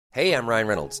Hey, I'm Ryan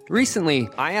Reynolds. Recently,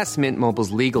 I asked Mint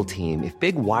Mobile's legal team if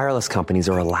big wireless companies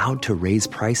are allowed to raise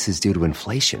prices due to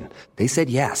inflation. They said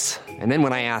yes. And then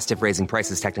when I asked if raising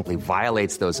prices technically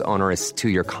violates those onerous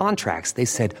two-year contracts, they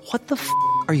said, "What the f***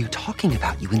 are you talking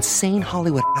about, you insane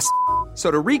Hollywood ass?" So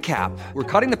to recap, we're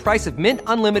cutting the price of Mint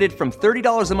Unlimited from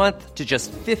 $30 a month to just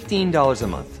 $15 a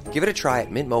month. Give it a try at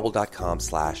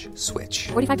mintmobile.com/switch.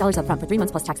 $45 up front for 3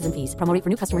 months plus taxes and fees. Promo rate for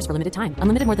new customers for limited time.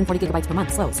 Unlimited more than 40 gigabytes per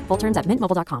month. Slows full terms at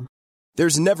mintmobile.com.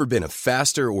 There's never been a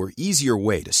faster or easier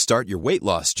way to start your weight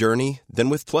loss journey than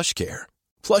with PlushCare.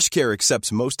 PlushCare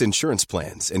accepts most insurance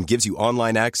plans and gives you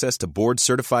online access to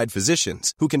board-certified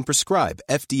physicians who can prescribe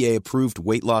FDA-approved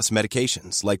weight loss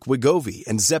medications like Wegovy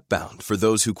and Zepbound for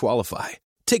those who qualify.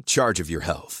 Take charge of your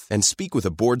health and speak with a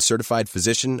board-certified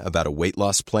physician about a weight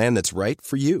loss plan that's right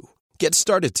for you. Get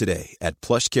started today at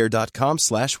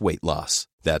plushcare.com/weight loss.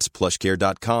 That's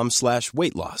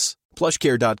plushcare.com/weight loss.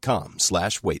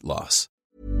 plushcare.com/weight loss.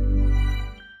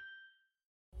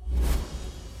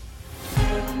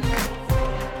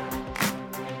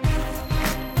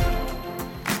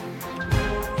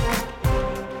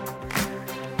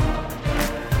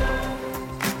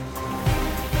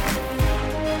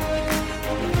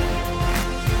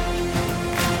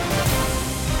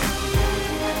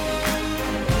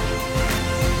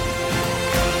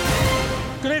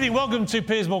 Good evening, welcome to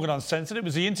Piers Morgan Uncensored. It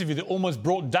was the interview that almost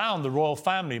brought down the royal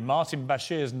family. Martin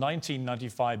Bashir's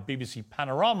 1995 BBC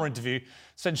Panorama interview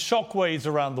sent shockwaves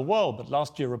around the world, but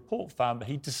last year a report found that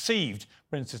he deceived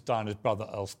Princess Diana's brother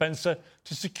Earl Spencer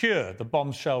to secure the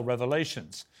bombshell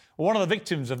revelations. One of the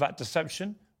victims of that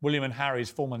deception, William and Harry's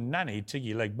former nanny,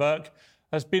 Tiggy Legg-Burke,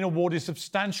 has been awarded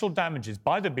substantial damages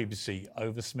by the BBC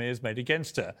over smears made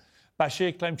against her.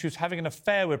 Bashir claimed she was having an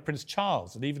affair with Prince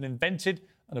Charles and even invented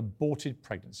an aborted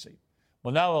pregnancy.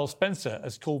 Well, now Earl Spencer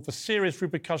has called for serious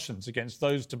repercussions against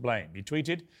those to blame. He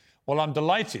tweeted, "Well, I'm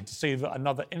delighted to see that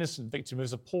another innocent victim of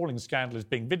this appalling scandal is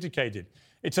being vindicated.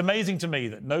 It's amazing to me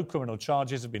that no criminal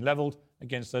charges have been levelled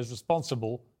against those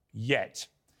responsible yet."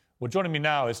 Well, joining me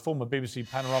now is former BBC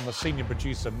Panorama senior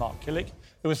producer Mark Killick,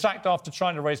 who was sacked after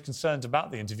trying to raise concerns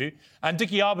about the interview, and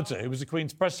Dickie Arbiter, who was the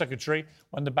Queen's press secretary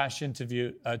when the Bashir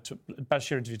interview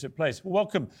took place. Well,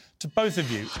 welcome to both of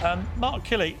you. Mark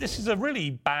Killick, this is a really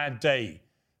bad day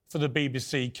for the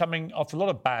BBC, coming after a lot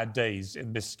of bad days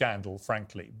in this scandal,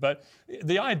 frankly. But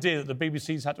the idea that the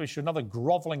BBC's had to issue another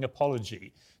grovelling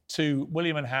apology to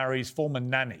William and Harry's former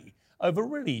nanny over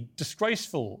really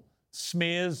disgraceful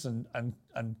smears and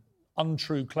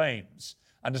untrue claims,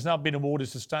 and has now been awarded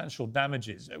substantial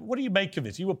damages. What do you make of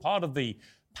this? You were part of the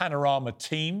Panorama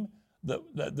team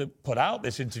that put out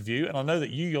this interview, and I know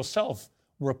that you yourself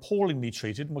were appallingly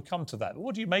treated, and we'll come to that. But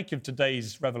what do you make of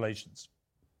today's revelations?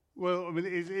 Well, I mean,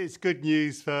 it's good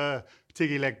news for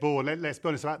Tiggy Legg-Burke. Let's be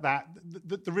honest about that.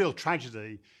 The real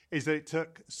tragedy is that it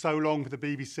took so long for the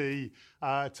BBC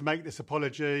to make this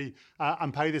apology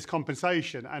and pay this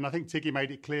compensation. And I think Tiggy made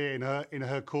it clear in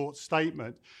her court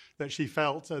statement that she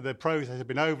felt the process had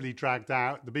been overly dragged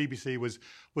out. The BBC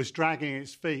was dragging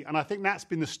its feet. And I think that's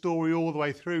been the story all the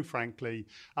way through, frankly.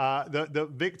 The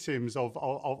victims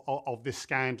of this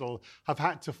scandal have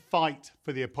had to fight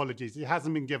for the apologies. It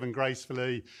hasn't been given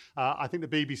gracefully. I think the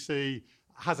BBC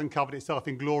hasn't covered itself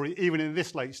in glory, even in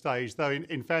this late stage, though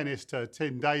in fairness to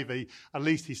Tim Davie, at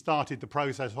least he started the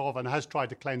process of and has tried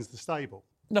to cleanse the stable.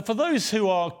 Now, for those who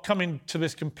are coming to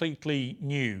this completely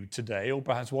new today, or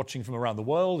perhaps watching from around the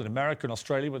world, in America and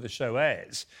Australia where the show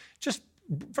airs, just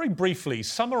very briefly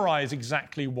summarise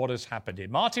exactly what has happened here.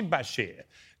 Martin Bashir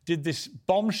did this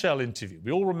bombshell interview.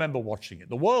 We all remember watching it.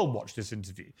 The world watched this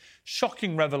interview.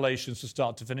 Shocking revelations from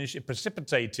start to finish. It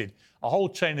precipitated a whole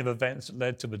chain of events that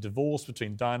led to a divorce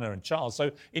between Diana and Charles.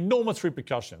 So enormous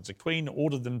repercussions. The Queen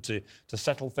ordered them to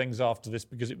settle things after this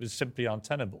because it was simply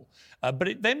untenable. But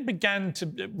it then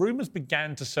rumours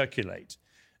began to circulate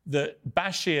that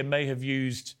Bashir may have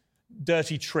used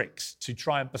dirty tricks to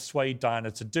try and persuade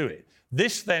Diana to do it.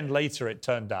 This then later, it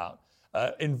turned out,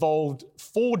 involved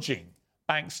forging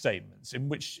bank statements in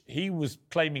which he was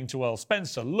claiming to Earl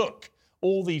Spencer, look,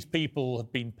 all these people have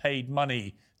been paid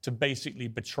money to basically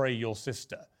betray your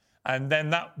sister. And then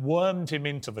that wormed him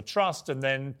into the trust, and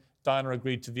then Diana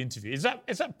agreed to the interview. Is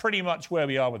that pretty much where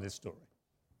we are with this story?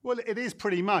 Well, it is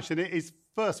pretty much, and it is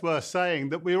first worth saying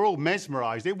that we were all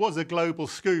mesmerised. It was a global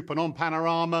scoop, and on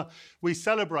Panorama we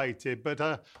celebrated,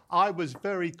 but I was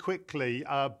very quickly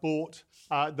bought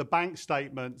the bank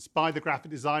statements by the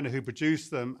graphic designer who produced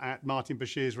them at Martin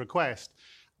Bashir's request,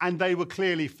 and they were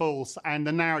clearly false, and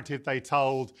the narrative they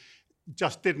told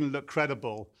just didn't look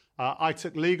credible. I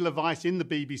took legal advice in the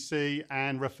BBC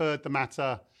and referred the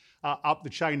matter up the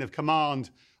chain of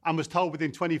command and was told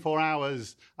within 24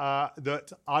 hours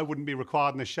that I wouldn't be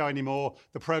required on the show anymore.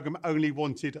 The programme only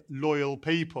wanted loyal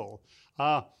people.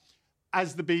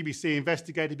 As the BBC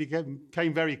investigated, it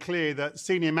became very clear that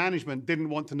senior management didn't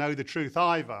want to know the truth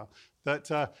either,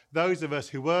 that those of us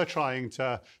who were trying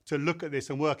to look at this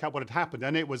and work out what had happened,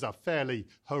 and it was a fairly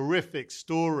horrific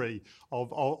story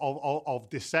of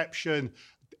deception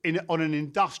on an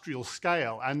industrial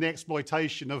scale and the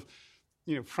exploitation of,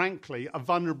 frankly, a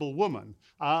vulnerable woman.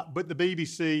 But the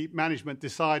BBC management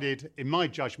decided, in my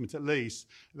judgment at least,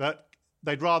 that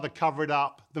they'd rather cover it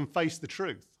up than face the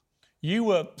truth. You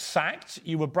were sacked,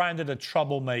 you were branded a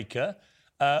troublemaker,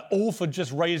 all for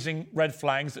just raising red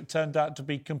flags that turned out to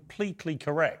be completely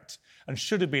correct and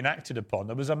should have been acted upon.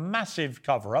 There was a massive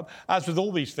cover-up. As with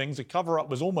all these things, the cover-up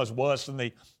was almost worse than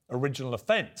the original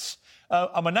offence.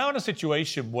 And we're now in a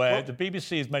situation where the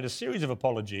BBC has made a series of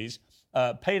apologies,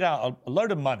 paid out a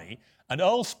load of money, and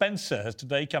Earl Spencer has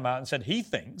today come out and said he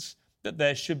thinks that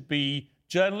there should be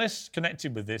journalists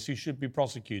connected with this who should be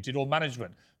prosecuted, or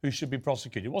management who should be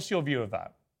prosecuted. What's your view of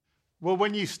that? Well,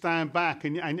 when you stand back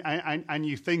and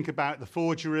you think about the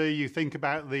forgery, you think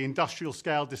about the industrial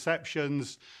scale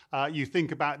deceptions, you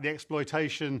think about the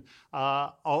exploitation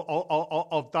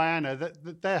of Diana,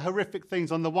 they're horrific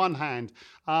things on the one hand.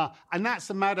 And that's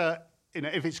a matter,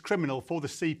 if it's criminal, for the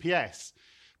CPS.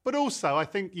 But also, I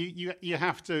think you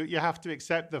have to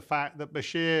accept the fact that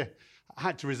Bashir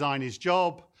had to resign his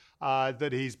job.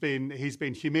 That he's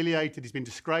been humiliated, he's been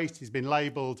disgraced, he's been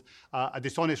labelled a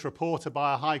dishonest reporter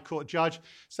by a High Court judge.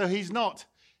 So he's not,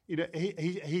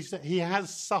 he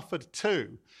has suffered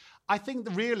too. I think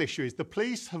the real issue is the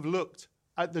police have looked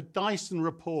at the Dyson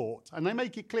report, and they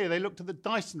make it clear they looked at the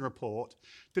Dyson report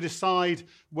to decide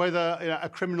whether a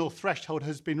criminal threshold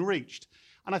has been reached.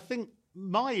 And I think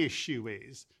my issue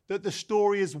is that the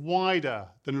story is wider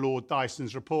than Lord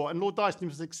Dyson's report, and Lord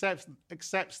Dyson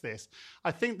accepts this.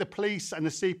 I think the police and the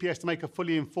CPS, to make a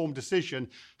fully informed decision,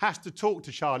 has to talk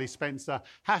to Charlie Spencer,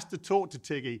 has to talk to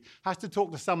Tiggy, has to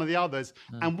talk to some of the others,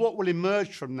 and what will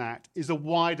emerge from that is a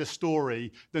wider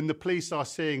story than the police are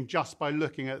seeing just by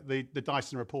looking at the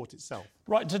Dyson report itself.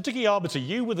 Right, so Tiggy Arbiter,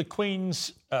 you were the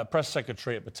Queen's press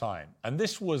secretary at the time, and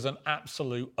this was an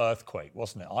absolute earthquake,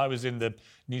 wasn't it? I was in the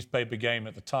newspaper game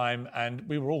at the time, and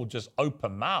we were all just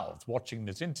open-mouthed watching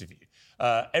this interview.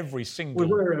 Every single...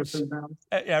 We were open-mouthed.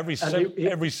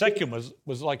 Every second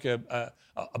was like a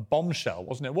bombshell,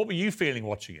 wasn't it? What were you feeling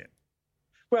watching it?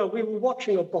 Well, we were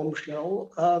watching a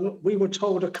bombshell. We were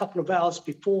told a couple of hours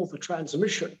before the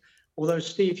transmission, although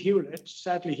Steve Hewlett,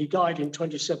 sadly he died in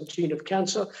 2017 of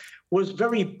cancer, was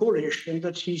very bullish in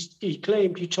that he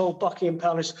claimed he told Buckingham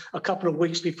Palace a couple of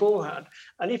weeks beforehand.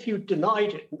 And if you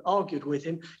denied it and argued with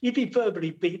him, you'd be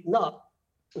verbally beaten up.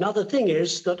 Another thing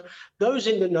is that those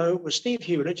in the know were Steve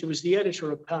Hewlett, who was the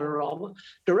editor of Panorama,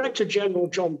 Director General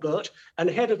John Burt, and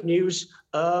Head of News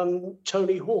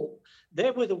Tony Hall. They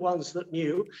were the ones that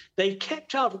knew. They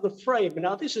kept out of the frame.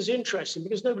 Now, this is interesting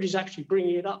because nobody's actually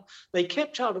bringing it up. They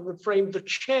kept out of the frame the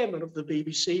chairman of the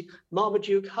BBC,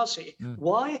 Marmaduke Hussey.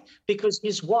 Why? Because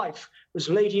his wife was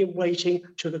lady-in-waiting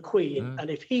to the Queen. And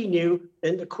if he knew,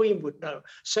 then the Queen would know.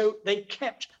 So they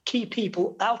kept key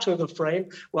people out of the frame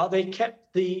while they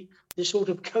kept the sort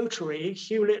of coterie,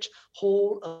 Hewlett,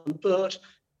 Hall and Burt,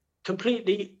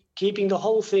 completely keeping the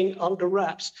whole thing under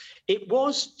wraps. It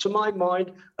was, to my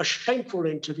mind, a shameful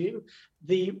interview.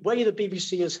 The way the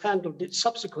BBC has handled it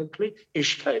subsequently is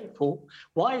shameful.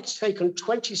 Why it's taken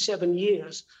 27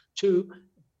 years to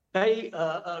pay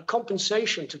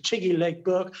compensation to Tiggy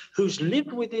Legg-Burke, who's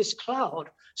lived with this cloud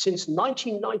since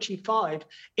 1995,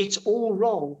 it's all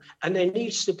wrong. And there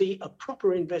needs to be a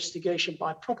proper investigation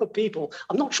by proper people.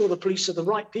 I'm not sure the police are the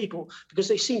right people because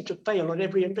they seem to fail on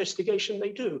every investigation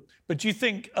they do. But do you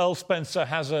think Earl Spencer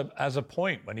has a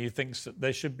point when he thinks that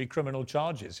there should be criminal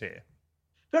charges here?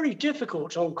 Very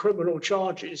difficult on criminal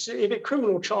charges. If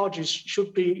criminal charges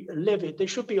should be levied, they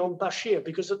should be on Bashir,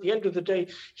 because at the end of the day,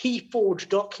 he forged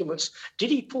documents. Did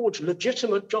he forge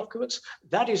legitimate documents?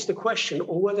 That is the question,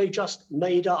 or were they just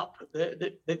made up?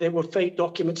 They were fake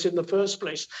documents in the first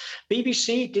place.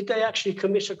 BBC, did they actually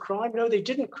commit a crime? No, they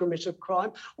didn't commit a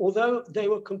crime, although they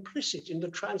were complicit in the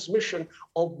transmission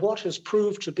of what has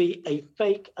proved to be a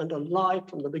fake and a lie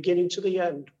from the beginning to the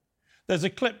end. There's a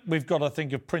clip we've got, I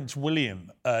think, of Prince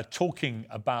William talking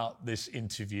about this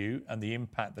interview and the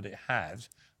impact that it had.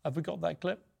 Have we got that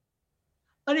clip?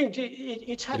 I think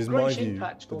it's had great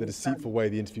impact. That the deceitful way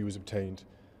the interview was obtained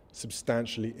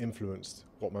substantially influenced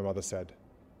what my mother said.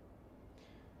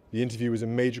 The interview was a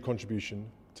major contribution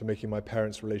to making my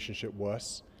parents' relationship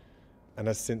worse and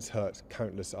has since hurt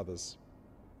countless others.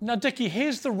 Now, Dickie,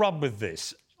 here's the rub with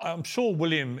this. I'm sure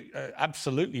William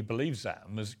absolutely believes that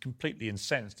and was completely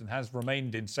incensed and has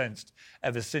remained incensed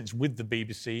ever since with the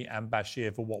BBC and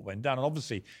Bashir for what went down. And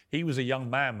obviously, he was a young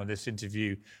man when this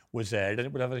interview was aired, and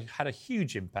it would have had a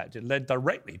huge impact. It led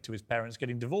directly to his parents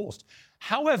getting divorced.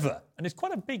 However, and it's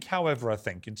quite a big however, I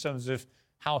think, in terms of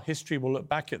how history will look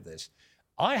back at this,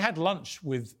 I had lunch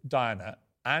with Diana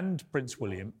and Prince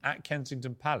William at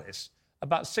Kensington Palace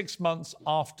about 6 months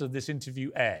after this interview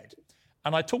aired.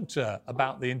 And I talked to her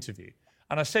about the interview.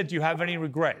 And I said, do you have any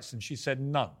regrets? And she said,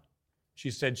 none.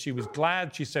 She said she was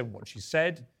glad she said what she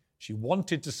said. She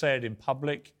wanted to say it in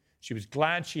public. She was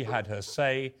glad she had her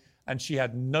say. And she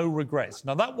had no regrets.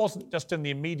 Now, that wasn't just in the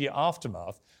immediate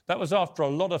aftermath. That was after a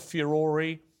lot of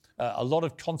furore, a lot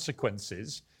of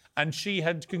consequences. And she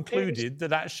had concluded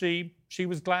that actually she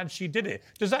was glad she did it.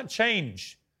 Does that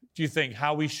change, do you think,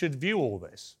 how we should view all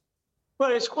this?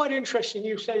 Well, it's quite interesting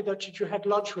you say that you had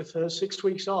lunch with her 6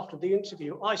 weeks after the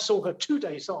interview. I saw her 2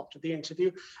 days after the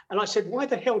interview, and I said, why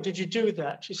the hell did you do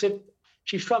that?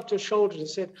 She shrugged her shoulders and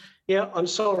said, yeah, I'm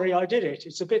sorry I did it.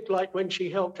 It's a bit like when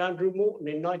she helped Andrew Morton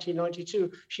in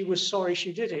 1992. She was sorry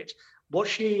she did it. Was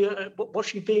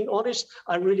she being honest?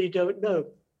 I really don't know.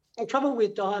 The trouble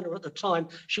with Diana at the time,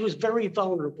 she was very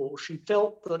vulnerable. She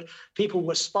felt that people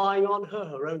were spying on her.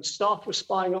 Her own staff were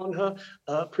spying on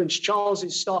her. Prince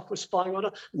Charles's staff were spying on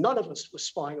her. None of us were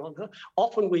spying on her.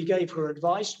 Often we gave her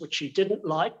advice, which she didn't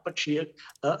like, but she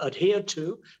adhered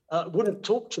to. Wouldn't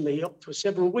talk to me for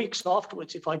several weeks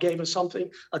afterwards if I gave her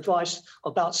advice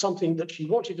about something that she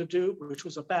wanted to do, which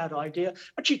was a bad idea.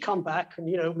 But she'd come back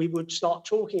and, we would start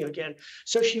talking again.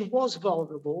 So she was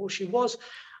vulnerable. She was,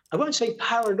 I won't say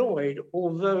paranoid,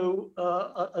 although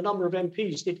a number of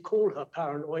MPs did call her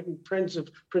paranoid, and friends of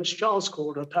Prince Charles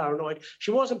called her paranoid.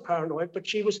 She wasn't paranoid, but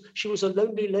she was a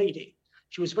lonely lady.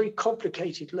 She was a very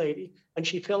complicated lady, and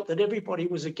she felt that everybody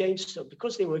was against her.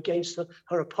 Because they were against her,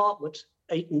 her apartment,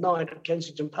 8 and 9 at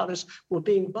Kensington Palace, were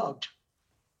being bugged.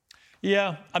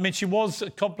 Yeah, I mean, she was a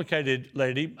complicated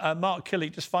lady. Mark Killy,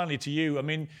 just finally to you, I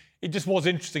mean, it just was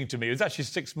interesting to me. It was actually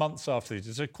 6 months after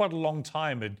this. So quite a long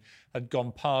time had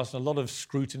gone past, and a lot of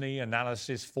scrutiny,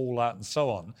 analysis, fallout, and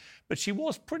so on. But she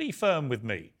was pretty firm with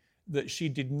me that she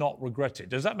did not regret it.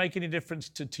 Does that make any difference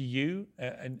to you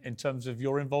in terms of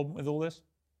your involvement with all this?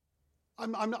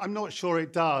 I'm not sure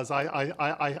it does.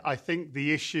 I think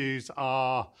the issues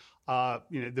are,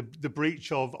 the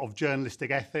breach of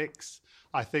journalistic ethics.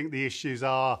 I think the issues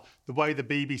are the way the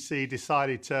BBC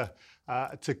decided to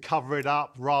cover it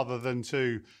up rather than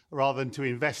to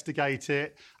investigate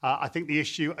it. I think the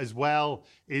issue as well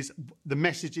is the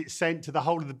message it sent to the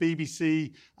whole of the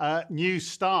BBC news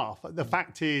staff. The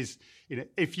fact is,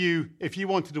 if you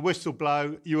wanted to whistle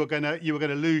blow, you were going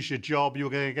to lose your job. You were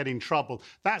going to get in trouble.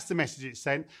 That's the message it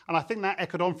sent, and I think that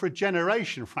echoed on for a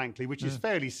generation, frankly, which is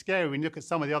fairly scary when you look at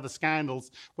some of the other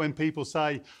scandals. When people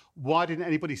say, "Why didn't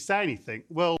anybody say anything?"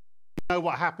 Well, you know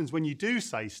what happens when you do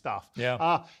say stuff.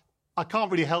 Yeah. I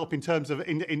can't really help in terms of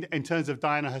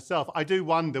Diana herself. I do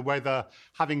wonder whether,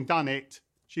 having done it,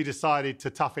 she decided to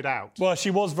tough it out. Well, she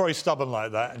was very stubborn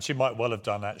like that, and she might well have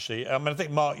done, actually. I mean, I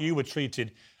think, Mark, you were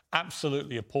treated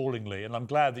absolutely appallingly, and I'm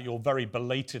glad that you're very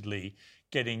belatedly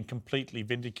getting completely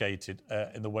vindicated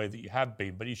in the way that you have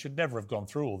been, but you should never have gone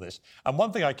through all this. And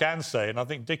one thing I can say, and I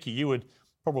think, Dickie, you would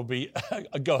probably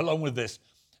go along with this,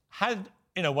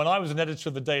 when I was an editor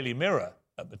of the Daily Mirror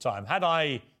at the time, had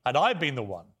I been the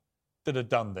one that had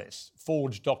done this,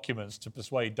 forged documents to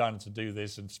persuade Diana to do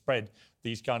this and spread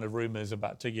these kind of rumours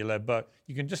about Tiggy-Leg Burke,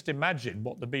 you can just imagine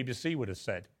what the BBC would have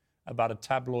said about a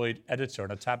tabloid editor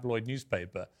and a tabloid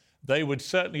newspaper. They would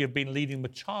certainly have been leading the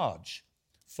charge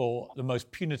for the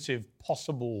most punitive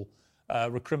possible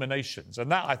recriminations.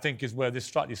 And that, I think, is where this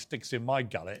slightly sticks in my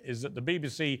gullet, is that the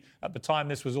BBC, at the time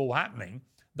this was all happening,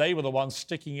 they were the ones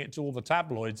sticking it to all the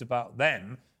tabloids about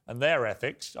them and their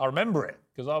ethics. I remember it,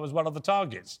 because I was one of the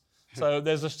targets. So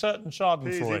there's a certain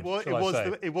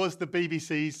schadenfreude, it was the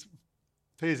BBC's,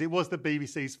 Piers, it was the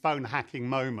BBC's phone hacking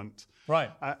moment. Right.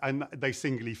 And they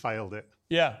singly failed it.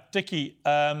 Yeah. Dickie,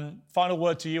 final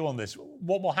word to you on this.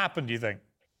 What will happen, do you think?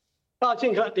 I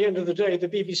think at the end of the day, the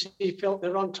BBC felt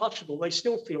they're untouchable. They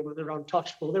still feel that they're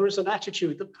untouchable. There is an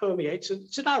attitude that permeates, and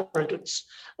it's an arrogance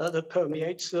that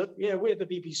permeates that, yeah, we're the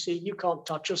BBC, you can't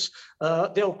touch us.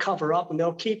 They'll cover up and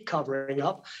they'll keep covering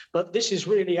up. But this is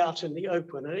really out in the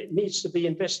open, and it needs to be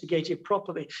investigated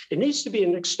properly. It needs to be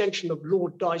an extension of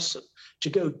Lord Dyson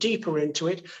to go deeper into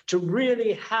it, to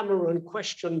really hammer and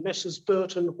question Messrs.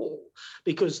 Burton Hall,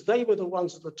 because they were the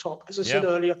ones at the top. As I said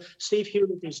earlier, Steve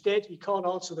Hewlett is dead. He can't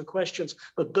answer the question. questions.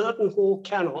 But Burton Hall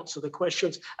can answer the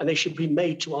questions, and they should be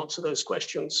made to answer those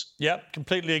questions. Yep,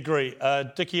 completely agree.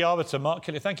 Dickie Arbiter, Mark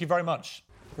Kelly, thank you very much.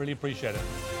 Really appreciate it.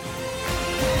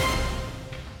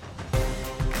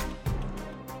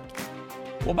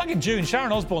 Well, back in June,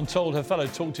 Sharon Osbourne told her fellow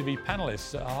Talk TV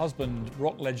panellists that her husband,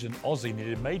 rock legend Ozzy,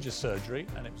 needed major surgery,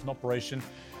 and it was an operation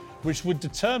which would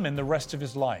determine the rest of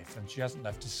his life. And she hasn't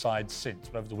left his side since.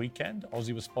 But over the weekend,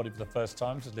 Ozzy was spotted for the first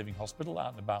time just leaving hospital,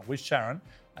 out and about with Sharon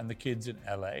and the kids in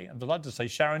LA. I'm delighted to say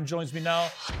Sharon joins me now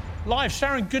live.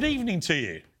 Sharon, good evening to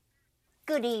you.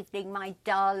 Good evening, my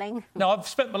darling. Now, I've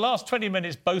spent the last 20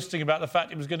 minutes boasting about the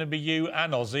fact it was going to be you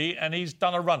and Ozzy, and he's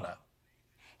done a runner.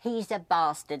 He's a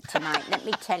bastard tonight, let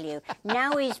me tell you.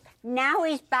 Now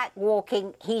he's back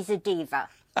walking, he's a diva.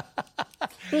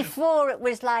 Before it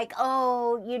was like,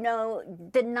 oh, you know,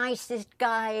 the nicest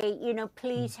guy, you know,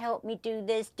 please help me do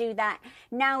this, do that.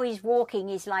 Now he's walking,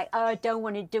 he's like, oh, I don't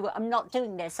want to do it. I'm not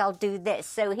doing this, I'll do this.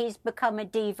 So he's become a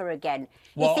diva again.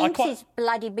 Well, he thinks he's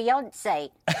bloody Beyonce.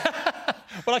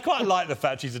 Well, I quite like the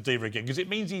fact she's a diva again, because it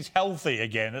means he's healthy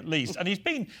again, at least. And he's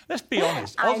been, let's be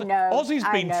honest, Ozzy's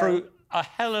been through a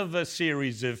hell of a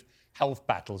series of health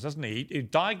battles, hasn't he? He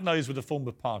diagnosed with a form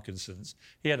of Parkinson's.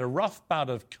 He had a rough bout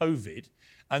of COVID,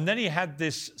 and then he had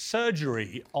this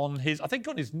surgery on his, I think,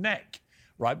 on his neck,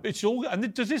 right? It's all,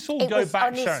 and does this all go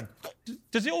back, Sharon?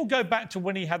 Does it all go back to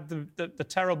when he had the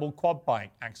terrible quad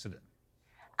bike accident?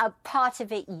 Part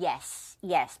of it, yes,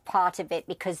 part of it,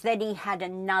 because then he had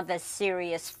another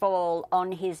serious fall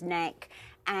on his neck,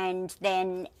 and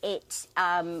then it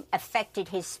affected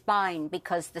his spine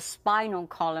because the spinal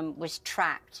column was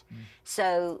trapped.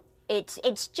 So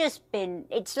it's just been,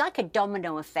 it's like a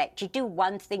domino effect. You do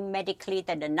one thing medically,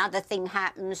 then another thing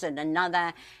happens, and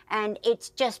another, and it's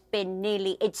just been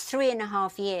it's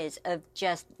 3.5 years of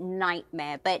just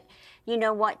nightmare. But you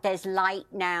know what? There's light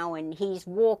now, and he's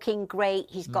walking great.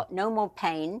 He's got no more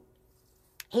pain.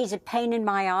 He's a pain in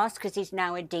my ass because he's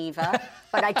now a diva,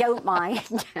 but I don't mind.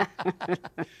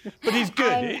 But he's good.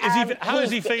 And, how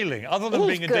is he feeling? Other than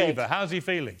being a diva, how's he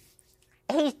feeling?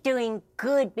 He's doing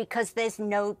good because there's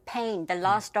no pain. The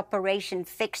last operation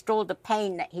fixed all the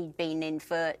pain that he'd been in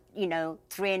for,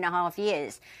 3.5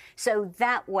 years. So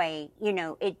that way,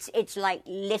 it's like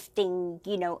lifting,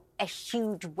 a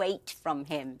huge weight from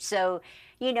him. So,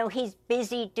 he's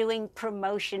busy doing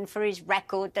promotion for his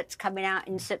record that's coming out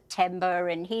in September,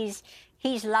 and he's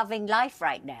loving life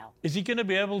right now. Is he going to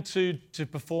be able to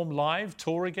perform live,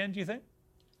 tour again, do you think?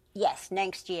 Yes,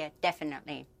 next year,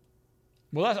 definitely.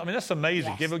 Well, that's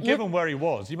amazing. Yes. Given where he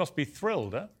was, you must be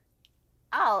thrilled, huh?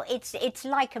 Oh, it's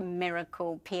like a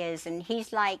miracle, Piers. And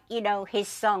he's like, his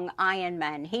song Iron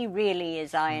Man. He really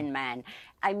is Iron Man.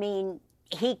 I mean,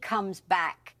 he comes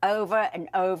back over and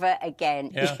over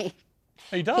again. Yeah.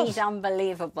 He does. He's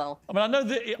unbelievable. I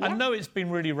mean, I know it's been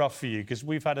really rough for you because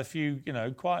we've had a few,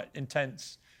 quite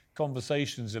intense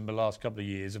conversations in the last couple of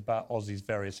years about Ozzy's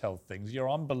various health things. You're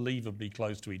unbelievably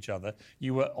close to each other.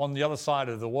 You were on the other side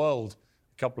of the world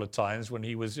a couple of times when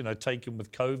he was, taken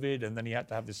with COVID, and then he had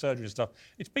to have the surgery and stuff.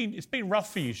 It's been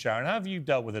rough for you, Sharon. How have you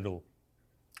dealt with it all?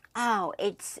 Oh,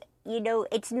 it's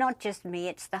not just me,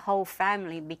 it's the whole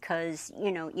family, because,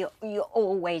 you're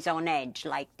always on edge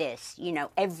like this.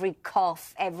 Every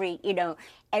cough, every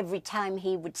time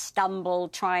he would stumble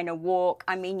trying to walk,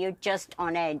 I mean, you're just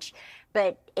on edge.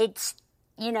 But it's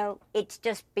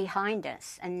just behind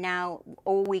us. And now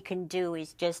all we can do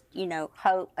is just,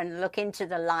 hope and look into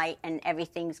the light, and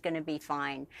everything's going to be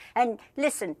fine. And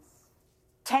listen,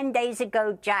 10 days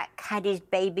ago, Jack had his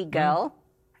baby girl.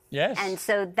 Yes. And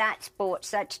so that's brought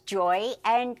such joy.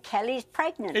 And Kelly's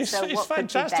pregnant. It's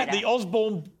fantastic. The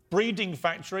Osbourne breeding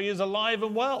factory is alive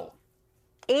and well.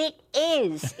 It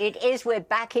is. It is. We're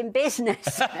back in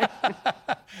business.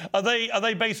 Are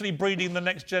they basically breeding the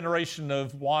next generation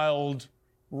of wild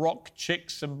rock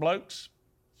chicks and blokes?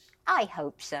 I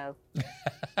hope so.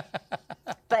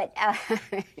 But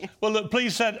well, look,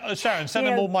 please Sharon, send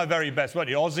them all my very best, won't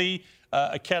you? Ozzy,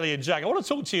 Kelly and Jack. I want to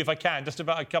talk to you, if I can, just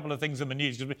about a couple of things in the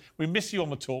news, because we miss you on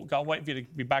the talk. Can't wait for you to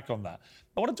be back on that.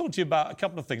 I want to talk to you about a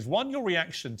couple of things. One, your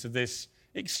reaction to this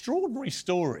extraordinary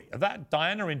story of that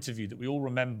Diana interview that we all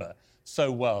remember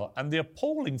so well, and the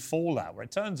appalling fallout where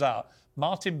it turns out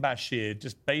Martin Bashir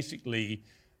just basically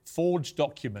forged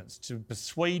documents to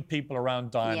persuade people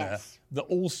around Diana that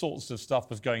all sorts of stuff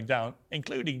was going down,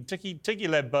 including Tiggy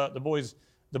Leadbert, the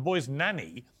boy's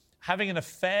nanny, having an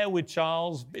affair with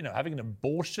Charles, having an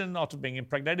abortion after being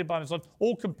impregnated by him, son,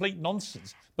 all complete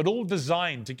nonsense, but all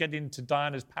designed to get into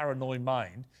Diana's paranoid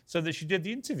mind so that she did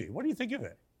the interview. What do you think of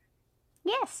it?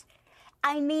 Yes.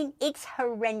 I mean, it's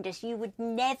horrendous. You would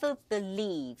never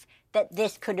believe that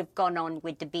this could have gone on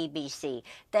with the BBC,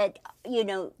 that, you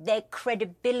know, their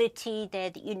credibility,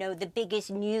 they're, you know, the biggest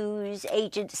news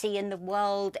agency in the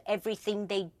world. Everything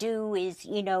they do is,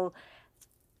 you know,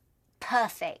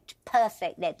 perfect.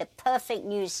 They're the perfect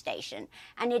news station.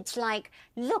 And it's like,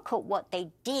 look at what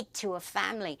they did to a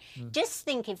family. Just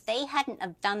think, if they hadn't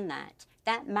have done that,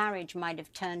 that marriage might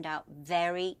have turned out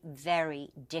very, very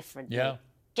differently. Yeah.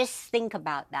 Just think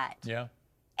about that. Yeah.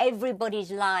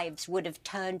 Everybody's lives would have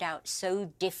turned out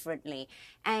so differently.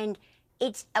 And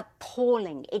it's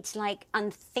appalling. It's like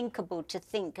unthinkable to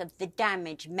think of the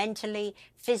damage mentally,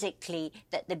 physically,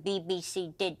 that the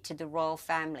BBC did to the royal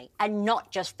family. And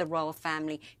not just the royal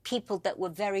family, people that were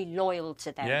very loyal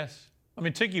to them. Yes. I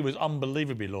mean, Tiggy was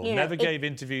unbelievably loyal. You know, never gave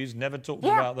interviews, never talked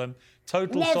about them.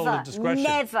 Total solid discretion.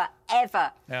 Never,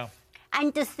 ever. Yeah.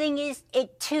 And the thing is,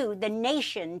 the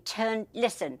nation turned,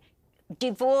 listen,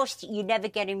 divorced, you never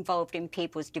get involved in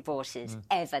people's divorces,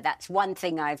 ever. That's one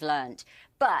thing I've learned.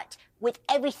 But with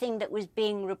everything that was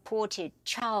being reported,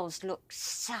 Charles looked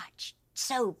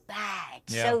so bad.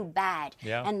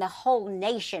 Yeah. And the whole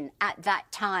nation at that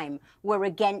time were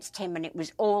against him, and it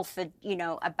was all for, you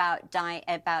know, about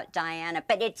Diana.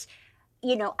 But it's,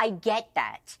 you know, I get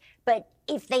that. But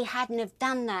if they hadn't have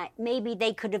done that, maybe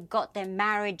they could have got their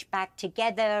marriage back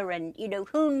together, and, you know,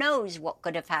 who knows what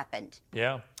could have happened.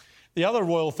 Yeah. The other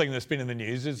royal thing that's been in the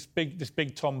news is this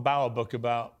big Tom Bower book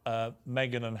about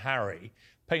Meghan and Harry.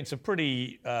 Paints a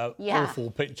pretty awful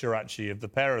picture, actually, of the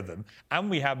pair of them. And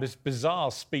we have this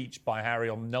bizarre speech by Harry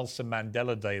on Nelson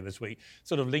Mandela Day this week,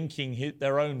 sort of linking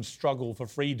their own struggle for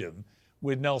freedom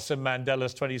with Nelson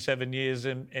Mandela's 27 years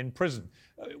in prison.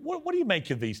 What do you make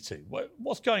of these two?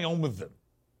 What's going on with them?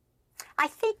 I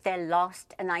think they're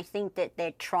lost, and I think that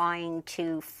they're trying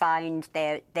to find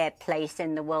their place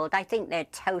in the world. I think they're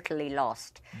totally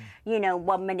lost. You know,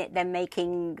 one minute they're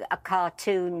making a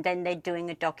cartoon, then they're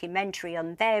doing a documentary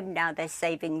on them, now they're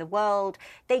saving the world.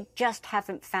 They just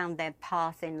haven't found their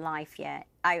path in life yet.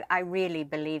 I really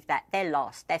believe that. They're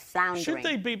lost. They're floundering. Should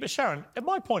they be... But Sharon,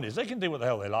 my point is, they can do what the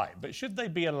hell they like, but should they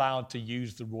be allowed to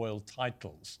use the royal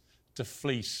titles to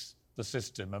fleece the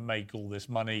system and make all this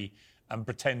money and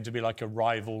pretend to be like a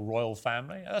rival royal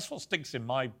family? That's what sticks in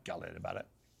my gullet about it.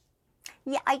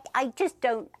 Yeah, I just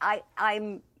don't...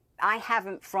 I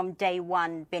haven't from day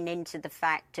one been into the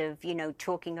fact of, you know,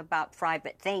 talking about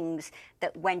private things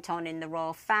that went on in the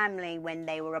royal family when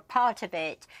they were a part of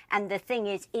it. And the thing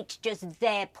is, it's just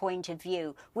their point of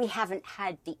view. We haven't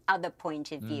had the other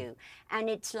point of view. And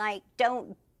it's like,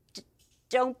 don't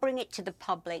bring it to the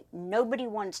public. Nobody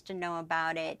wants to know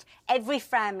about it. Every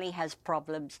family has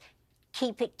problems.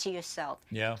 Keep it to yourself.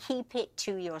 Yeah. Keep it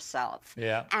to yourself.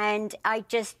 Yeah. And I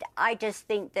just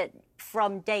think that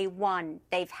from day one,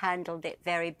 they've handled it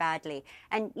very badly.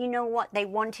 And you know what? They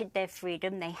wanted their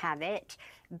freedom. They have it.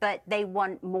 But they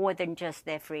want more than just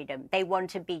their freedom. They want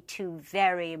to be two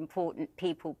very important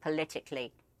people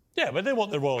politically. Yeah, but they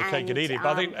want the royal cake and eat it.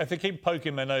 But I think if they keep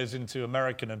poking their nose into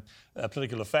American and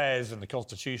political affairs and the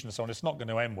Constitution and so on, it's not going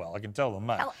to end well. I can tell them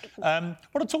that. I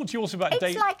want to talk to you also about...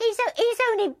 It's like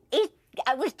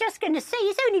I was just going to say,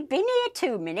 he's only been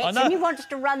here 2 minutes and he wants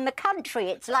to run the country.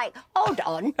 It's like, hold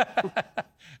on.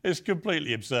 It's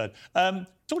completely absurd.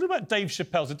 Talking about Dave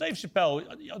Chappelle. So Dave Chappelle,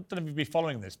 I don't know if you've been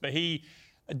following this, but he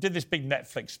did this big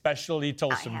Netflix special. He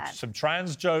told some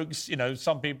trans jokes. You know,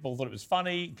 some people thought it was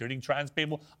funny, including trans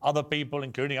people. Other people,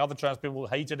 including other trans people,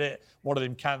 hated it, wanted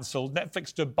him cancelled. Netflix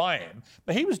stood by him.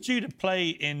 But he was due to play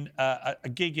in a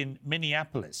gig in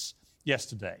Minneapolis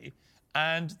yesterday,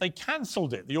 and they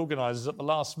cancelled it, the organisers, at the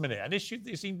last minute, and issued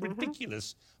this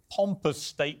ridiculous, pompous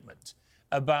statement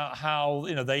about how,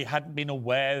 you know, they hadn't been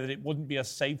aware that it wouldn't be a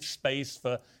safe space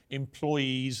for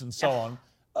employees and so on.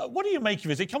 What do you make of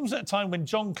this? It comes at a time when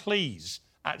John Cleese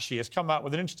actually has come out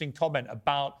with an interesting comment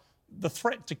about the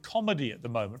threat to comedy at the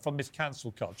moment from this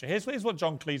cancel culture. Here's what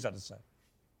John Cleese had to say.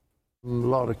 A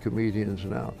lot of comedians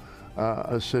now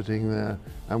are sitting there,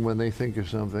 and when they think of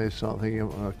something, they start thinking,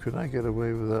 could I get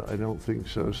away with that? I don't think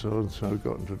so. So-and-so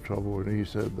got into trouble when he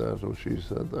said that or she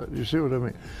said that. You see what I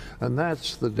mean? And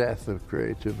that's the death of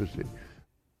creativity.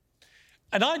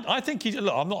 And I think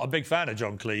look, I'm not a big fan of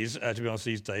John Cleese, to be honest,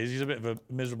 these days. He's a bit of a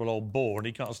miserable old bore and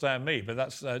he can't stand me, but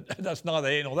that's neither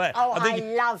here nor there. Oh, I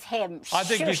love him. I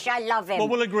love him. Well,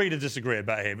 we'll agree to disagree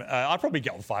about him. I'd probably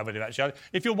get on fine with him, actually.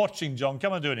 If you're watching, John,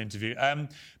 come and do an interview.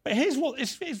 But here's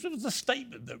the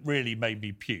statement that really made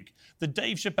me puke. The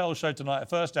Dave Chappelle show tonight at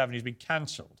First Avenue has been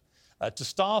cancelled. To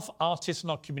staff, artists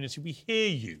and our community, we hear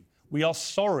you. We are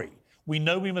sorry. We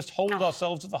know we must hold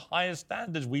ourselves to the highest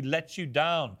standards. We let you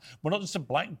down. We're not just a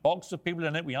blank box with people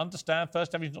in it. We understand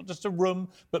First Avenue is not just a room,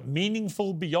 but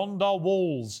meaningful beyond our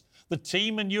walls. The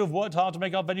team and you have worked hard to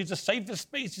make our venues the safest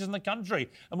spaces in the country,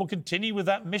 and we'll continue with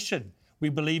that mission. We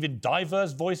believe in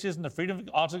diverse voices and the freedom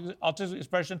of artistic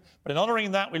expression, but in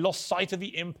honouring that, we lost sight of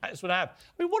the impacts it would have.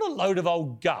 I mean, what a load of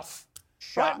old guff.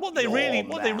 Right? What they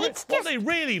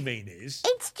really mean is,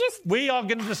 we are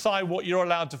going to decide what you're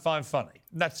allowed to find funny.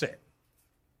 And that's it.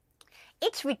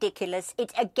 It's ridiculous.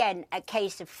 It's, again, a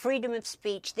case of freedom of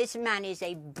speech. This man is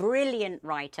a brilliant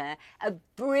writer, a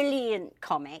brilliant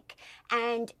comic.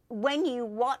 And when you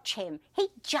watch him, he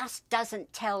just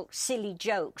doesn't tell silly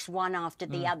jokes one after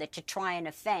the other to try and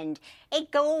offend.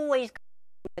 It always goes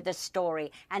with a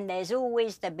story. And there's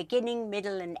always the beginning,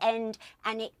 middle and end.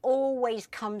 And it always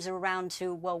comes around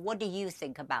to, well, what do you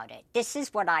think about it? This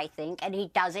is what I think. And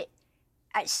he does it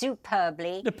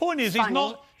superbly. The point is,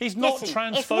 funny. he's not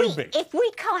transphobic. If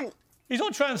we can't, he's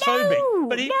not transphobic,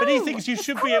 but he thinks you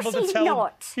should be able to tell.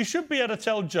 Not. You should be able to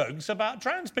tell jokes about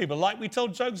trans people, like we tell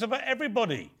jokes about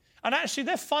everybody. And actually,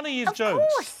 they're funny as jokes. Of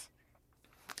course.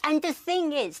 And the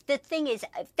thing is, if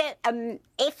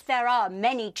there are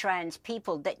many trans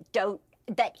people that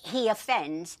he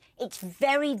offends, it's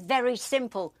very, very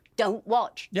simple. Don't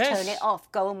watch. Yes. Turn it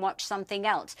off. Go and watch something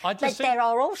else. But there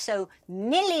are also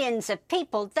millions of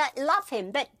people that love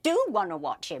him, that do want to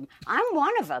watch him. I'm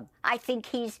one of them. I think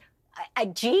he's a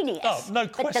genius. Oh, no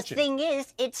question. But the thing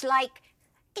is, it's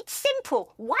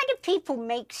simple. Why do people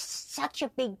make such a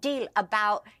big deal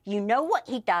about, you know what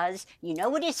he does, you know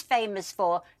what he's famous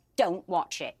for, don't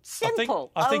watch it? Simple.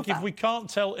 I think if we can't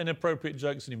tell inappropriate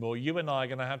jokes anymore, you and I are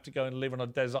going to have to go and live on a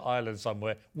desert island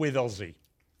somewhere with Ozzy.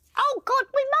 Oh, God,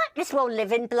 we might as well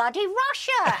live in bloody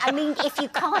Russia. I mean, if you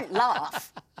can't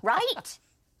laugh, right?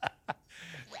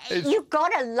 You've got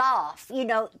to laugh, you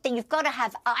know. You've got to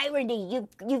have irony.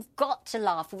 You've got to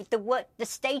laugh. With the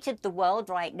state of the world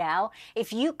right now,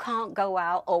 if you can't go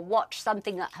out or watch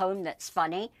something at home that's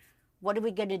funny, what are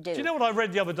we going to do? Do you know what I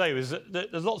read the other day? Was that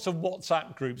there's lots of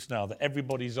WhatsApp groups now that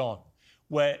everybody's on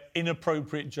where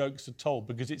inappropriate jokes are told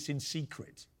because it's in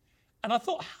secret. And I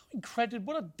thought, how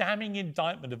incredible, what a damning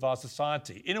indictment of our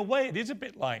society. In a way, it is a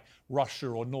bit like Russia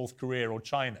or North Korea or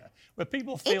China, where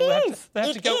people feel they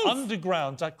have to go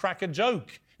underground to crack a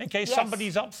joke in case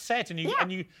somebody's upset and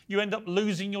you end up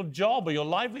losing your job or your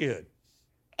livelihood.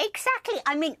 Exactly.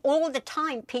 I mean, all the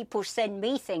time people send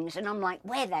me things and I'm like,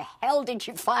 where the hell did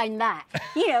you find that?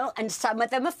 You know, and some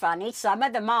of them are funny, some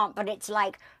of them aren't, but it's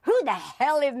like, who the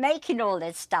hell is making all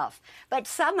this stuff? But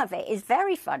some of it is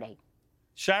very funny.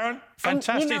 Sharon,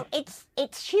 fantastic. And, you know,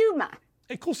 it's humour.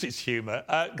 Of course it's humour.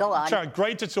 Go on. Sharon,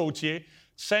 great to talk to you.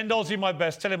 Send Ozzy my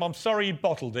best. Tell him I'm sorry he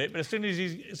bottled it, but as soon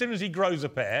as he grows a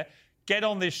pair, get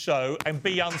on this show and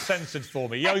be uncensored for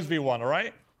me. He owes me one, all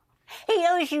right? He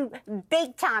owes you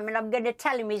big time, and I'm going to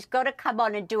tell him he's got to come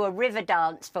on and do a river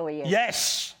dance for you.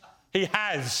 Yes, he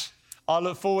has. I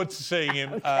look forward to seeing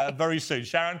him very soon.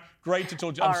 Sharon, great to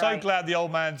talk to you. I'm so glad the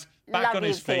old man's back on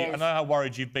his feet. I know how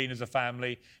worried you've been as a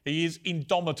family. He is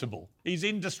indomitable. He's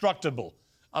indestructible.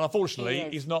 And unfortunately,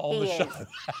 he's not on the show.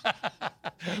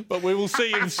 But we will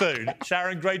see him soon.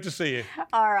 Sharon, great to see you.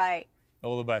 All right.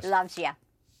 All the best. Loves you.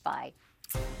 Bye.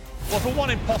 Well, from one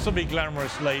impossibly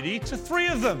glamorous lady to three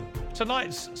of them.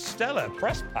 Tonight's stellar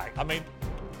press pack. I mean,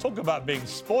 talk about being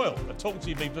spoiled. The Talk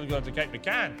TV political Kate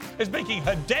McCann is making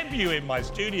her debut in my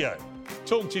studio.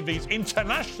 Talk TV's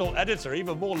international editor,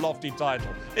 even more lofty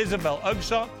title, Isabel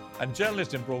Oakshott, and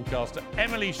journalist and broadcaster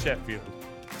Emily Sheffield.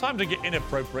 Time to get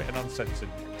inappropriate and uncensored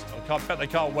next. I bet they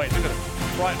can't wait. Look at them.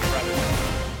 Right around.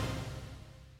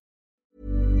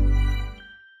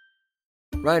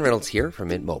 Ryan Reynolds here from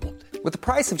Mint Mobile. With the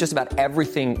price of just about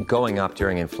everything going up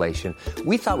during inflation,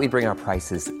 we thought we'd bring our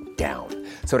prices down.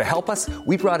 So to help us,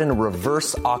 we brought in a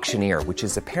reverse auctioneer, which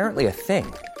is apparently a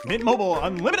thing. Mint Mobile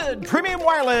Unlimited Premium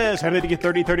Wireless. How to get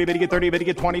 30, 30, bit to get 30, bit to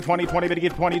get 20, 20, 20, bit to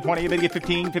get 20, 20, bit to get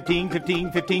 15, 15,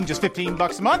 15, 15, just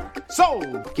 $15 a month?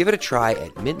 Sold! Give it a try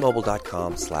at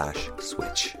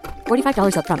mintmobile.com/switch.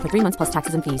 $45 up front for 3 months plus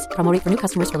taxes and fees. Promo rate for new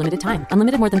customers for limited time.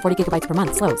 Unlimited more than 40 gigabytes per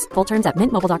month. Slows full terms at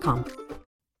mintmobile.com.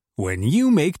 When you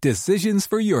make decisions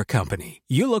for your company,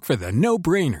 you look for the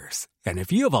no-brainers. And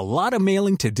if you have a lot of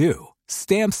mailing to do,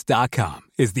 Stamps.com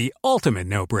is the ultimate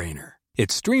no-brainer. It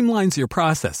streamlines your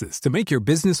processes to make your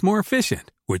business more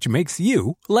efficient, which makes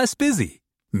you less busy.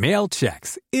 Mail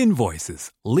checks,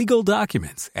 invoices, legal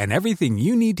documents, and everything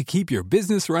you need to keep your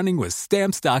business running with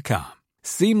Stamps.com.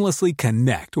 Seamlessly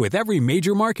connect with every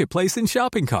major marketplace and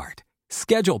shopping cart.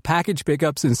 Schedule package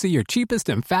pickups and see your cheapest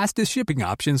and fastest shipping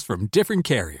options from different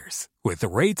carriers. With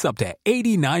rates up to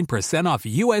 89% off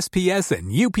USPS and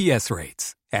UPS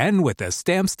rates. And with the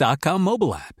Stamps.com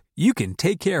mobile app, you can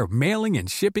take care of mailing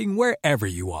and shipping wherever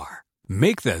you are.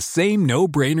 Make the same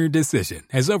no-brainer decision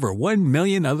as over 1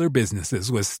 million other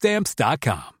businesses with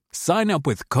Stamps.com. Sign up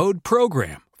with code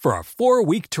PROGRAM for a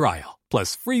 4-week trial,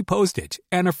 plus free postage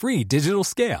and a free digital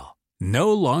scale.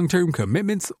 No long-term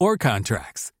commitments or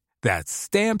contracts. That's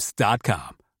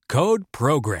Stamps.com. Code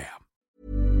PROGRAM.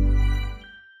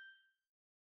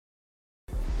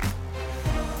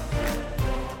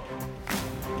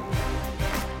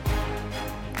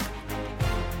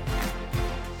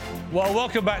 Well,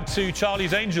 welcome back to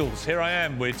Charlie's Angels. Here I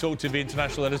am with Talk TV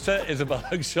international editor Isabel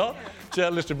Hoogshot,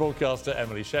 journalist and broadcaster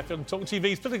Emily Sheffield, and Talk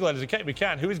TV's political editor Kate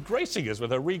McCann, who is gracing us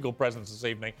with her regal presence this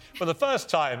evening for the first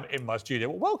time in my studio.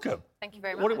 Well, welcome. Thank you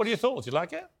very much. What are your thoughts? You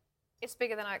like it? It's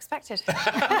bigger than I expected.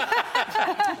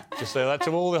 Just say that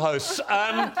to all the hosts.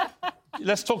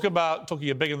 Let's talk about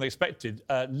talking bigger than expected.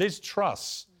 Liz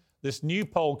Truss, this new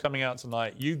poll coming out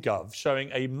tonight, YouGov, showing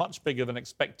a much bigger than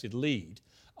expected lead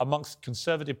amongst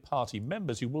Conservative Party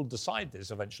members who will decide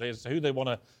this eventually as to who they want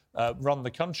to run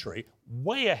the country.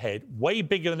 Way ahead, way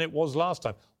bigger than it was last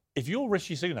time. If you're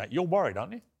Rishi Sunak, you're worried,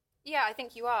 aren't you? Yeah, I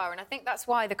think you are. And I think that's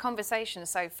why the conversation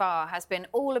so far has been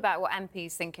all about what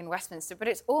MPs think in Westminster. But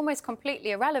it's almost completely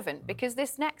irrelevant because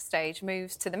this next stage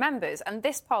moves to the members. And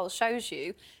this poll shows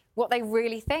you what they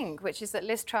really think, which is that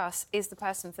Liz Truss is the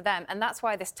person for them. And that's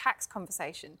why this tax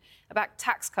conversation about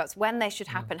tax cuts, when they should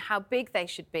happen, how big they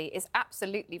should be, is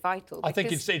absolutely vital. I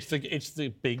think it's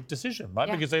the big decision, right?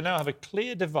 Yeah. Because they now have a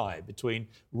clear divide between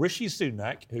Rishi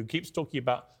Sunak, who keeps talking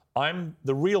about, I'm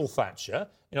the real Thatcher.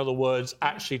 In other words,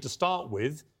 actually, to start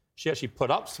with, she actually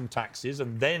put up some taxes,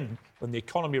 and then when the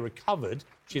economy recovered,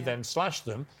 she then slashed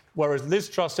them. Whereas Liz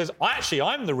Truss says,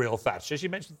 I'm the real Thatcher. She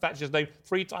mentioned Thatcher's name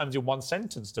 3 times in one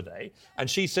sentence today. And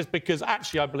she says, because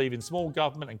actually I believe in small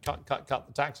government and cut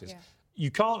the taxes. Yeah. You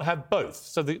can't have both.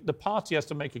 So the party has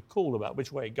to make a call about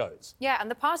which way it goes. Yeah, and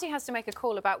the party has to make a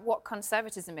call about what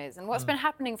conservatism is. And what's been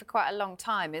happening for quite a long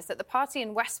time is that the party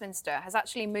in Westminster has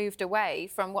actually moved away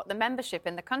from what the membership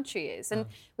in the country is. And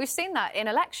we've seen that in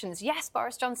elections. Yes,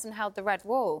 Boris Johnson held the red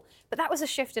wall, but that was a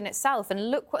shift in itself. And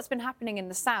look what's been happening in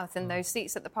the South in those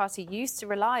seats that the party used to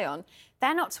rely on.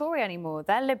 They're not Tory anymore.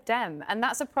 They're Lib Dem. And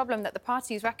that's a problem that the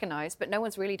party's recognised, but no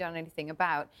one's really done anything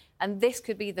about. And this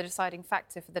could be the deciding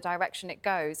factor for the direction it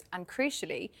goes. And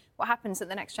crucially, what happens at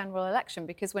the next general election.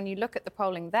 Because when you look at the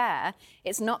polling there,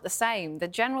 it's not the same. The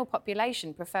general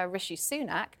population prefer Rishi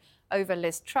Sunak over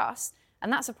Liz Truss.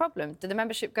 And that's a problem. Do the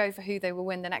membership go for who they will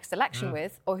win the next election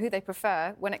with, or who they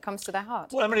prefer when it comes to their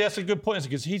heart? Well, Emily, that's a good point,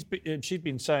 because he's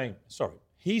been saying,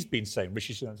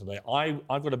 Rishi Sunak today,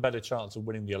 I've got a better chance of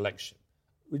winning the election.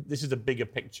 This is the bigger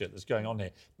picture that's going on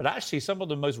here. But actually, some of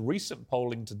the most recent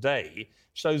polling today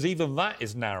shows even that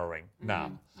is narrowing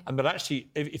now. And but actually,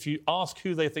 if you ask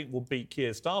who they think will beat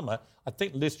Keir Starmer, I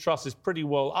think Liz Truss is pretty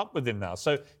well up with him now.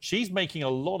 So she's making a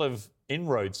lot of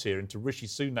inroads here into Rishi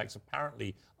Sunak's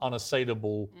apparently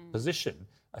unassailable position.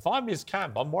 If I'm his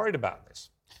camp, I'm worried about this.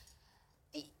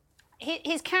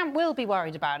 His camp will be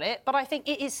worried about it, but I think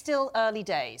it is still early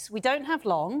days. We don't have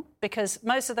long, because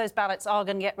most of those ballots are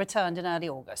going to get returned in early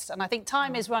August. And I think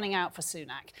time is running out for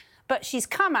Sunak. But she's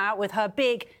come out with her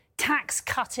big tax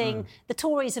cutting. The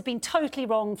Tories have been totally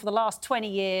wrong for the last 20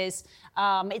 years.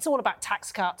 It's all about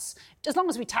tax cuts. As long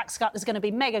as we tax cut, there's going to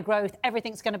be mega growth.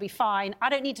 Everything's going to be fine. I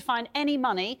don't need to find any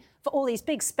money for all these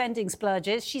big spending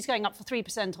splurges. She's going up for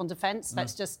 3% on defence.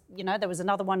 That's just, there was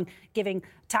another one giving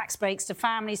tax breaks to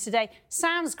families today.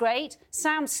 Sounds great.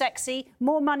 Sounds sexy.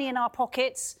 More money in our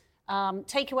pockets.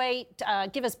 Take away,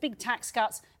 give us big tax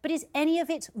cuts. But is any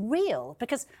of it real?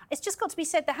 Because it's just got to be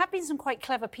said, there have been some quite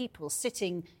clever people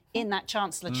sitting in that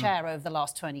Chancellor chair over the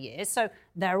last 20 years. So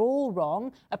they're all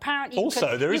wrong. Apparently,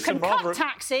 you can cut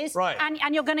taxes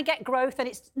and you're going to get growth. And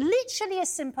it's literally as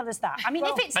simple as that. I mean,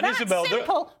 if it's that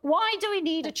simple, why do we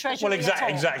need a treasury at all?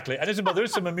 Exactly. And Isabel, there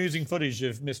is some amusing footage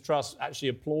of Miss Truss actually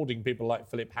applauding people like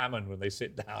Philip Hammond when they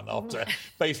sit down after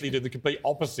basically doing the complete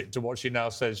opposite to what she now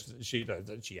says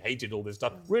that she hated all this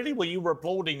stuff. Really? Well, you were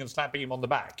applauding and slapping him on the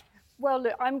back? Well,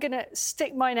 look, I'm going to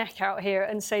stick my neck out here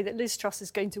and say that Liz Truss is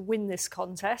going to win this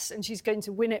contest, and she's going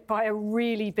to win it by a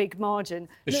really big margin.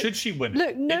 But should she win it?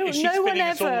 Look, no one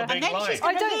ever... And then she's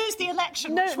going to lose the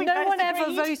election, no one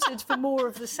ever voted for more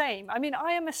of the same. I mean,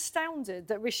 I am astounded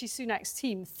that Rishi Sunak's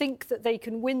team think that they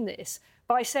can win this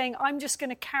by saying, I'm just going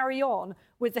to carry on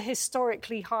with the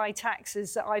historically high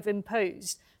taxes that I've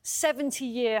imposed.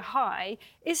 70-year high.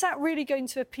 Is that really going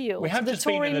to appeal to the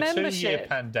Tory been in a membership? 2-year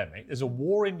pandemic. There's a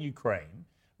war in Ukraine,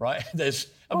 right? These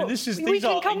are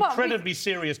incredibly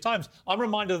serious times. I'm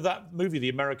reminded of that movie, The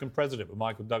American President, with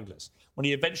Michael Douglas, when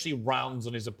he eventually rounds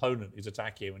on his opponent who's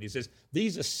attacking him, and he says,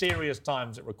 these are serious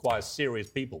times that require serious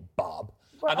people, Bob.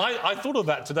 And I thought of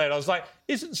that today, and I was like,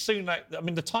 isn't Sunak... I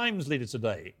mean, the Times leader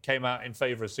today came out in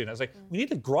favour of Sunak, saying, we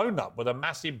need a grown-up with a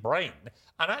massive brain.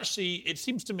 And actually, it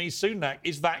seems to me Sunak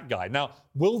is that guy. Now,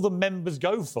 will the members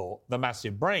go for the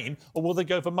massive brain, or will they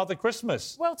go for Mother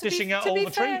Christmas, dishing out all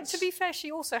the treats? To be fair,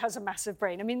 she also has a massive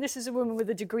brain. I mean, this is a woman with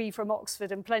a degree from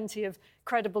Oxford and plenty of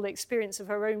credible experience of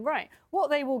her own right. What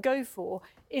they will go for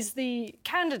is the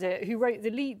candidate who wrote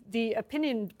the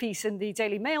opinion piece in the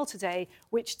Daily Mail today,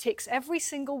 which ticks every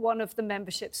single one of the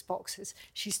membership's boxes.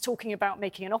 She's talking about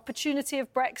making an opportunity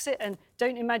of Brexit, and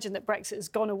don't imagine that Brexit has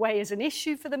gone away as an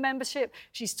issue for the membership.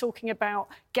 She's talking about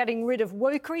getting rid of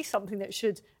wokery, something that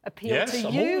should appeal to you.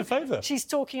 I'm all in favour. She's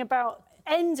talking about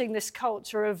ending this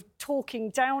culture of talking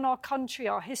down our country,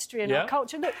 our history and our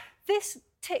culture. Look, this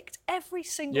ticked every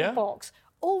single box.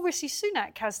 All Rishi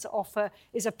Sunak has to offer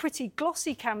is a pretty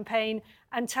glossy campaign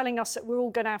and telling us that we're all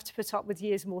going to have to put up with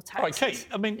years more taxes. Right, Kate,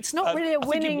 I mean... It's not really a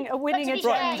winning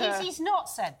agenda. He's not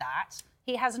said that.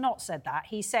 He has not said that.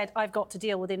 He said, I've got to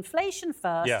deal with inflation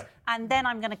first, and then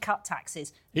I'm going to cut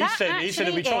taxes. He said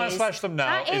if we try and slash them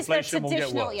now, inflation will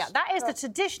get worse. Yeah, that is the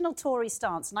traditional Tory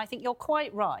stance, and I think you're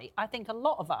quite right. I think a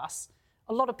lot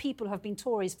of people who have been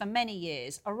Tories for many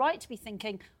years are right to be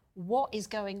thinking, what is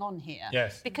going on here?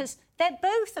 Yes. Because they're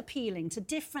both appealing to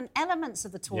different elements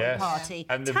of the Tory party.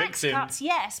 And the tax victim, cuts,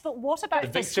 yes, but what about the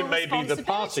victim may be the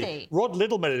party. Rod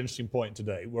Liddle made an interesting point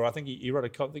today, where I think he wrote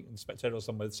a in the Spectator or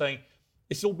somewhere saying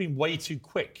it's all been way too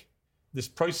quick, this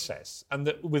process, and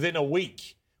that within a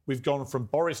week we've gone from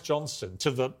Boris Johnson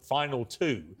to the final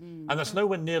two, and that's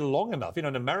nowhere near long enough. You know,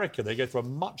 in America, they go through a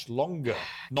much longer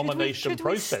nomination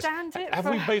process. Have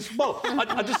we based? Well,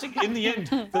 I just think in the end,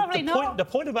 the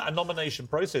point about a nomination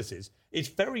process is it's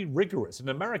very rigorous. In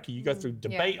America, you go through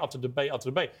debate after debate after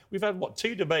debate. We've had,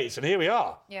 2 debates, and here we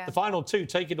are. Yeah. The final 2,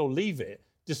 take it or leave it.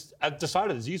 Just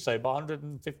decided, as you say, by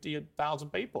 150,000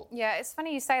 people. Yeah, it's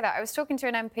funny you say that. I was talking to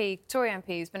an MP, Tory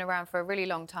MP, who's been around for a really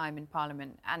long time in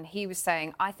Parliament, and he was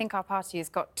saying, I think our party has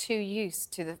got too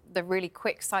used to the really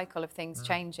quick cycle of things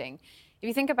changing. If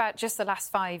you think about just the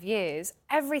last 5 years,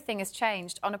 everything has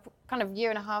changed on a kind of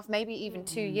year and a half, maybe even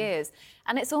 2 years.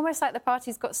 And it's almost like the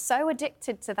party's got so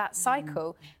addicted to that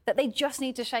cycle that they just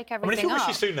need to shake everything up. I mean,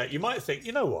 if you're Rishi Sunak, you might think,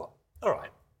 you know what? All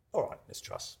right, Miss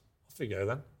Truss. Off we go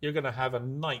then. You're going to have a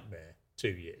nightmare 2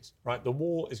 years, right? The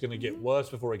war is going to get worse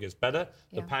before it gets better.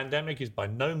 The pandemic is by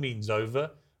no means over,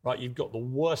 right? You've got the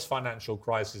worst financial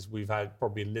crisis we've had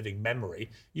probably in living memory.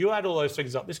 You add all those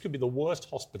things up, this could be the worst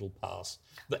hospital pass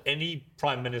that any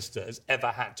Prime Minister has ever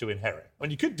had to inherit. I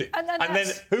mean, you could do. And then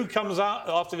who comes out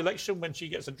after the election when she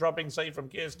gets a drubbing, say, from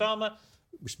Keir Starmer,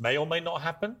 which may or may not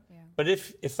happen? But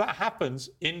if that happens,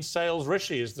 in sales,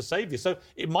 Rishi is the saviour. So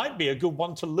it might be a good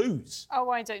one to lose. Oh,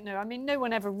 I don't know. I mean, no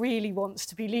one ever really wants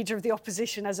to be leader of the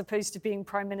opposition as opposed to being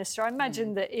Prime Minister. I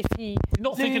imagine that if he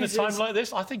Not thinking a time like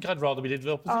this, I think I'd rather be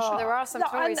leader of the opposition. There are some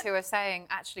Tories who are saying,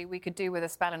 actually, we could do with a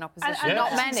spell in opposition. And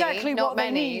not that's many, exactly not what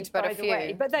many, they need, but by a the few.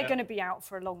 way. But they're going to be out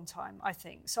for a long time, I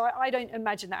think. So I don't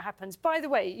imagine that happens. By the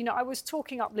way, you know, I was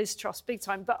talking up Liz Truss big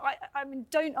time, but I mean,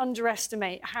 don't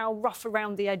underestimate how rough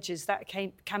around the edges that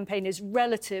campaign is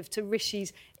relative to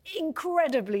Rishi's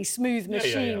incredibly smooth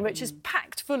machine, which is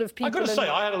packed full of people. I've got to say,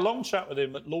 I had a long chat with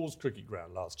him at Lord's Cricket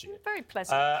Ground last year. Very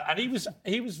pleasant. And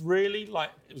he was really like,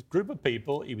 it was a group of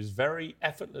people. He was very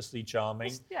effortlessly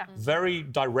charming, very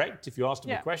direct. If you asked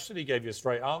him a question, he gave you a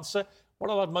straight answer. What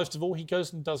I loved most of all, he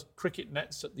goes and does cricket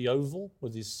nets at the Oval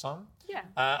with his son. Yeah.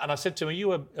 And I said to him, are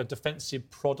you a defensive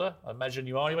prodder? I imagine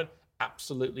you are. He went,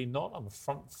 absolutely not. I'm a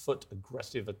front-foot,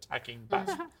 aggressive, attacking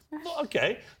batsman.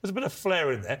 OK, there's a bit of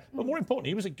flair in there. But more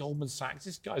importantly, he was at Goldman Sachs.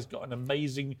 This guy's got an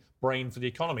amazing brain for the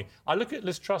economy. I look at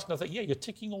Liz Truss and I think, yeah, you're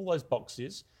ticking all those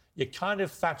boxes. You're kind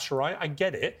of Thatcherite. I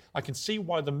get it. I can see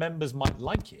why the members might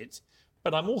like it.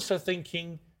 But I'm also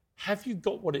thinking, have you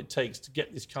got what it takes to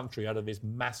get this country out of this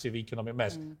massive economic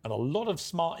mess? And a lot of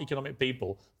smart economic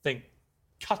people think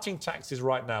cutting taxes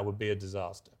right now would be a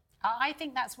disaster. I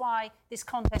think that's why this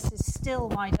contest is still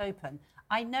wide open.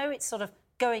 I know it's sort of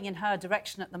going in her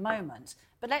direction at the moment,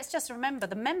 but let's just remember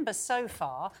the members so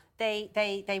far,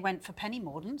 they went for Penny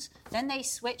Mordaunt, then they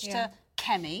switched to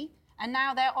Kemi, and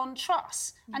now they're on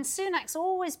Truss. And Sunak's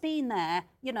always been there,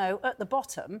 you know, at the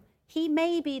bottom. he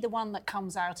may be the one that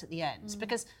comes out at the end,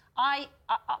 because I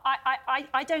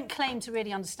don't claim to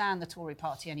really understand the Tory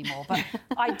party anymore, but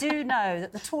I do know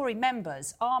that the Tory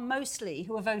members are mostly,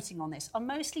 who are voting on this, are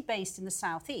mostly based in the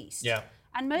southeast. Yeah.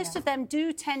 And most of them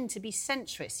do tend to be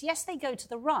centrist. Yes, they go to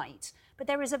the right, but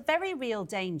there is a very real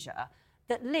danger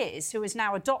that Liz, who has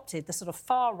now adopted the sort of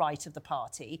far right of the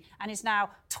party and is now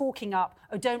talking up,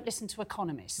 oh, don't listen to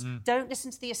economists, don't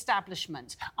listen to the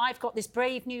establishment. I've got this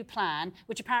brave new plan,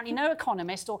 which apparently no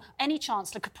economist or any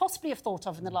chancellor could possibly have thought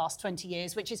of in the last 20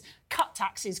 years, which is cut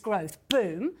taxes, growth,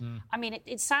 boom. I mean,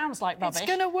 it sounds like rubbish. It's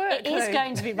going to work. It is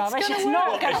going to be rubbish. It's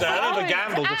not going to It's a hell of a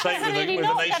gamble to take with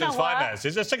the nation's work.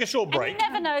 finances. Let's take a short break. And you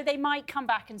never know, they might come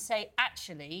back and say,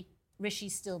 actually,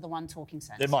 Rishi's still the one talking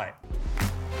sense. They might.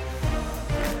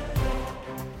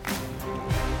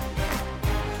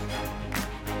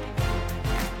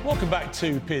 Welcome back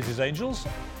to Piers' Angels.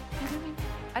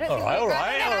 I don't think all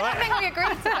right. I think we agree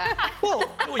to that.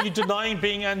 Well, are you denying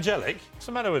being angelic? What's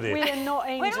the matter with you? We are not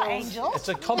angels. We're not angels. It's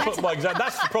a compliment. Well, exactly.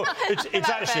 That's the problem. It's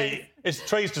actually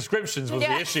Trey's descriptions was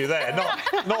the issue there,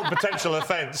 not potential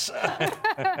offence.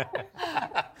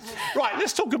 Right.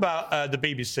 Let's talk about the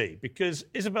BBC, because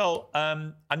Isabel,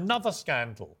 another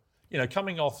scandal. You know,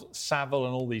 coming off Savile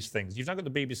and all these things, you've now got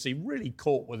the BBC really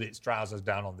caught with its trousers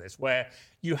down on this, where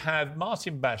you have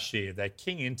Martin Bashir, their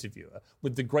king interviewer,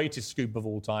 with the greatest scoop of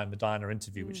all time, the Diana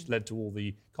interview, which led to all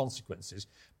the consequences,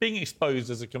 being exposed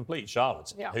as a complete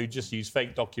charlatan who just used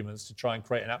fake documents to try and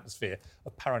create an atmosphere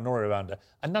of paranoia around her.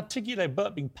 And now Tiggy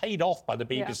Burt being paid off by the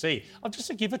BBC. I'm just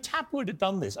thinking, if a tabloid had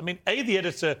done this, I mean, the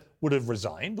editor would have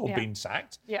resigned or been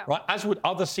sacked, right? As would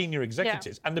other senior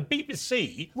executives. And the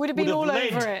BBC would have been all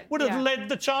over it. Would have led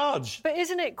the charge. But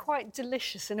isn't it quite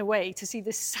delicious in a way to see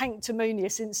this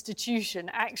sanctimonious institution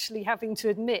actually having to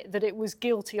admit that it was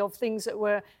guilty of things that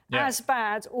were as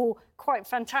bad or quite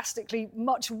fantastically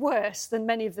much worse than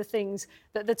many of the things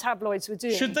that the tabloids were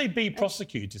doing? Should they be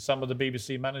prosecuted, some of the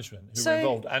BBC management who were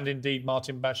involved, and indeed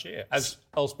Martin Bashir, as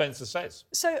Earl Spencer says?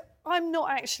 So I'm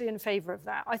not actually in favour of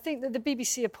that. I think that the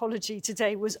BBC apology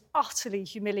today was utterly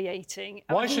humiliating.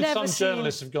 Why should some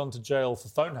journalists have gone to jail for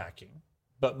phone hacking,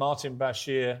 but Martin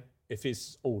Bashir, if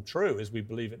it's all true, as we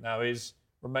believe it now is,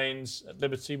 remains at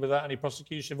liberty without any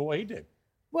prosecution for what he did?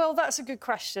 Well, that's a good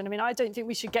question. I mean, I don't think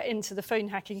we should get into the phone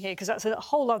hacking here, because that's a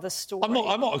whole other story. I'm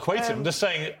not equating. I'm just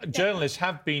saying journalists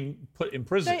have been put in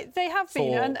prison. They have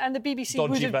been, and the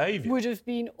BBC would have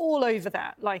been all over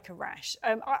that like a rash.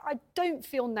 I don't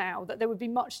feel now that there would be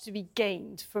much to be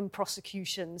gained from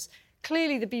prosecutions.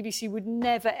 Clearly, the BBC would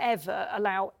never, ever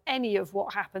allow any of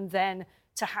what happened then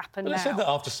to happen now. They said that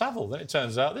after Savile. Then it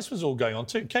turns out this was all going on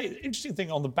too. Kate, interesting thing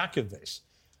on the back of this,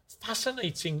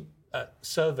 fascinating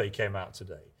survey came out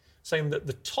today saying that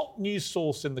the top news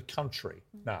source in the country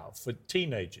now for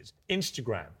teenagers,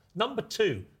 Instagram. Number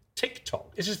 2,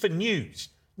 TikTok. This is for news.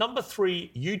 Number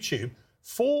 3, YouTube.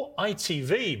 4,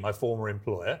 ITV, my former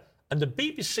employer. And the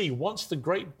BBC, once the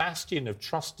great bastion of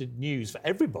trusted news for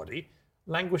everybody,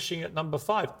 languishing at number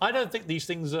 5. I don't think these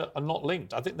things are not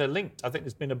linked. I think they're linked. I think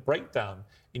there's been a breakdown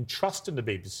in trust in the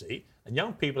BBC, and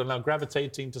young people are now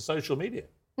gravitating to social media.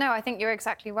 No, I think you're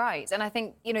exactly right. And I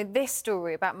think, this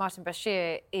story about Martin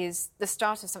Bashir is the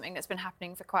start of something that's been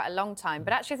happening for quite a long time.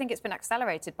 But actually, I think it's been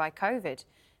accelerated by COVID,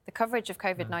 the coverage of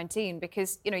COVID-19,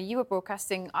 because, you were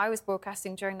broadcasting, I was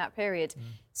broadcasting during that period.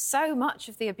 So much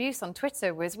of the abuse on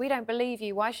Twitter was, we don't believe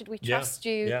you, why should we trust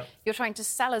you? Yeah. You're trying to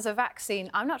sell us a vaccine.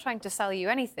 I'm not trying to sell you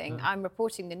anything. I'm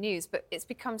reporting the news. But it's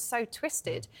become so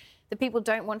twisted that people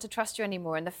don't want to trust you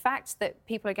anymore. And the fact that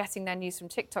people are getting their news from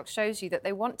TikTok shows you that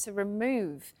they want to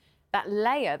remove that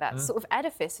layer, that sort of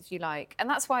edifice, if you like. And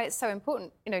that's why it's so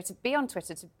important, to be on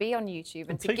Twitter, to be on YouTube,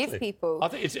 and to give people... I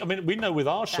think we know with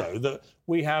our show that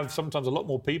we have sometimes a lot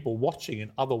more people watching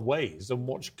in other ways than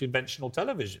watch conventional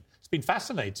television. It's been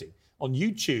fascinating. On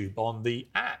YouTube, on the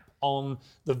app, on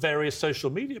the various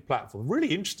social media platforms. Really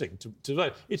interesting to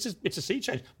know. It's a sea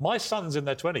change. My sons in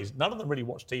their 20s, none of them really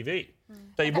watch TV.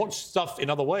 They watch stuff in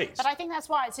other ways. But I think that's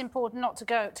why it's important not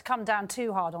to come down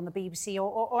too hard on the BBC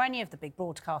or any of the big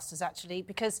broadcasters, actually,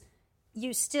 because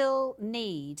you still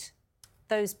need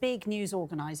those big news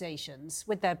organisations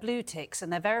with their blue ticks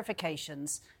and their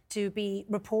verifications to be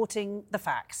reporting the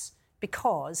facts,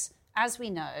 because, as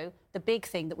we know, the big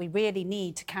thing that we really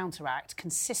need to counteract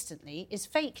consistently is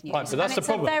fake news. Right, but that's the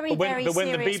problem. But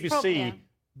when the BBC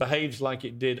behaves like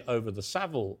it did over the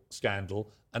Savile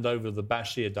scandal and over the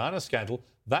Bashir Diana scandal,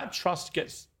 that trust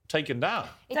gets taken down.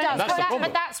 It does, That's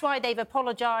but that's why they've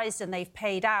apologised and they've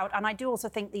paid out. And I do also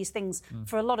think these things,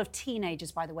 for a lot of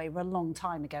teenagers, by the way, were a long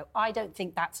time ago. I don't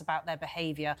think that's about their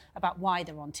behaviour, about why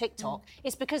they're on TikTok.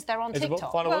 It's because they're on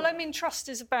TikTok. Well, I mean, trust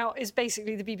is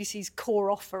basically the BBC's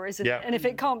core offer, isn't it? And if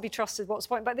it can't be trusted, what's the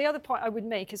point? But the other point I would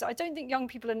make is I don't think young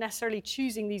people are necessarily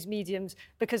choosing these mediums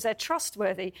because they're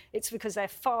trustworthy. It's because they're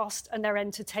fast and they're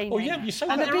entertaining. Oh, yeah, you say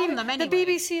and that. they're on them anyway. The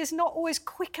BBC is not always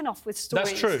quick enough with stories.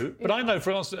 That's true. But I know,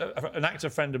 for instance, an actor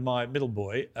friend of mine, middle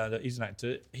boy, he's an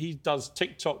actor, he does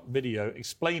TikTok video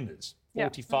explainers,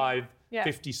 45,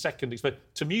 50-second explain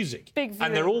to music. Big view.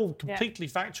 And they're all completely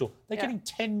factual. They're getting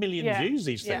 10 million views,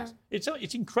 these things.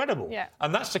 It's incredible.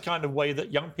 And that's the kind of way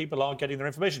that young people are getting their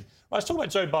information. Well, I was talking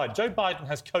about Joe Biden. Joe Biden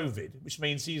has COVID, which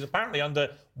means he's apparently under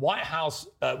White House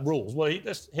rules. Well,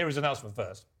 let's hear his announcement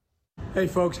first. Hey,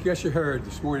 folks, guess you heard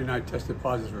this morning I tested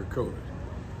positive for COVID.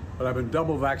 But I've been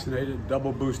double vaccinated,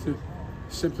 double boosted.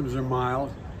 Symptoms are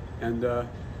mild, and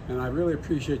I really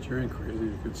appreciate your inquiries and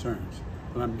your concerns.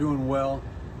 But I'm doing well.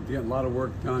 I'm getting a lot of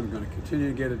work done. I'm going to continue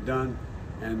to get it done.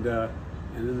 And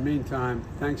in the meantime,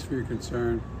 thanks for your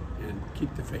concern, and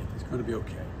keep the faith. It's going to be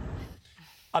okay.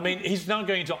 I mean, he's now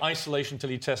going into isolation until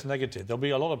he tests negative. There'll be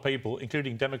a lot of people,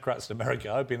 including Democrats in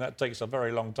America, hoping that takes a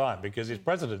very long time because his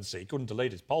presidency, according to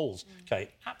latest polls, Kate,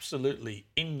 absolutely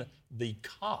in the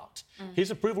cart.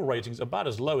 His approval rating's about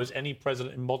as low as any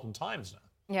president in modern times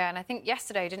now. Yeah, and I think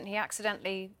yesterday, didn't he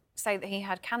accidentally say that he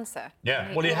had cancer?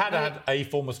 Yeah, well, he had a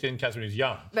form of skin cancer when he was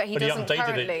young. But he doesn't updated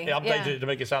currently. He updated it to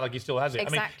make it sound like he still has it.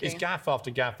 Exactly. I mean, it's gaff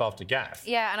after gaff after gaff.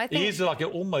 Yeah, and I think... He is like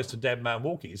almost a dead man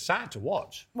walking. It's sad to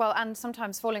watch. Well, and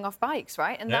sometimes falling off bikes,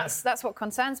 right? And that's what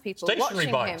concerns people. Stationary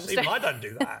watching bikes. him. Even I don't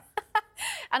do that.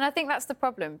 And I think that's the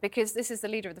problem, because this is the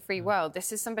leader of the free world.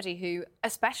 This is somebody who,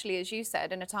 especially, as you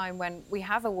said, in a time when we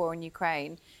have a war in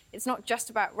Ukraine, it's not just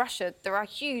about Russia. There are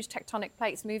huge tectonic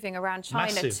plates moving around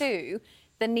China too.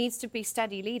 There needs to be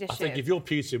steady leadership. I think if you're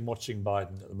Putin watching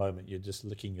Biden at the moment, you're just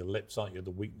licking your lips, aren't you?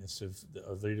 The weakness of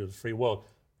the leader of the free world.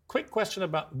 Quick question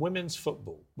about women's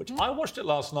football, which I watched it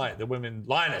last night, the women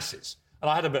Lionesses. And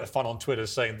I had a bit of fun on Twitter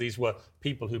saying these were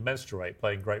people who menstruate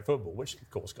playing great football, which, of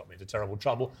course, got me into terrible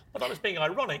trouble. But I was being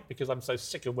ironic because I'm so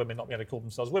sick of women not being able to call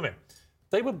themselves women.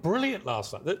 They were brilliant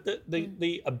last night.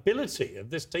 The ability of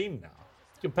this team now,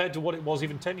 compared to what it was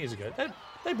even 10 years ago,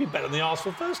 they'd be better than the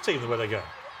Arsenal first team the way they go.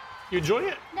 You enjoy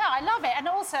it? No, I love it. And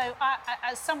also,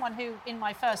 as someone who, in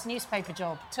my first newspaper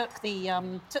job, took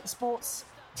the sports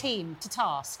team to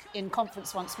task in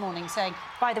conference once morning, saying,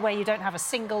 by the way, you don't have a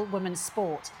single women's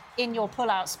sport in your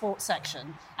pull-out sports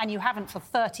section, and you haven't for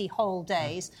 30 whole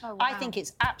days. Oh, wow. I think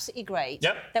it's absolutely great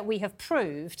that we have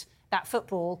proved that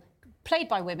football played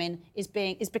by women is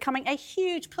becoming a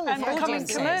huge pull and for becoming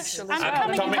audiences. commercial.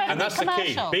 And that's the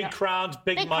key. Big crowds,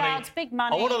 big money. Crowds, big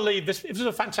money. I want to leave this. This is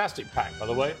a fantastic pack, by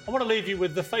the way. I want to leave you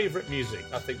with the favourite music,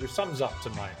 I think, which sums up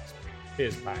tonight's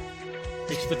Piers pack.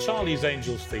 It's the Charlie's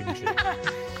Angels theme tune,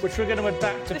 which we're going to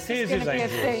adapt to Piers'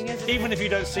 Angels. Even if you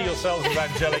don't see yourselves as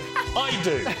angelic, I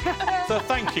do. So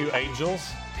thank you, Angels.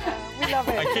 We love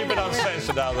it. And keep it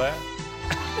uncensored out there.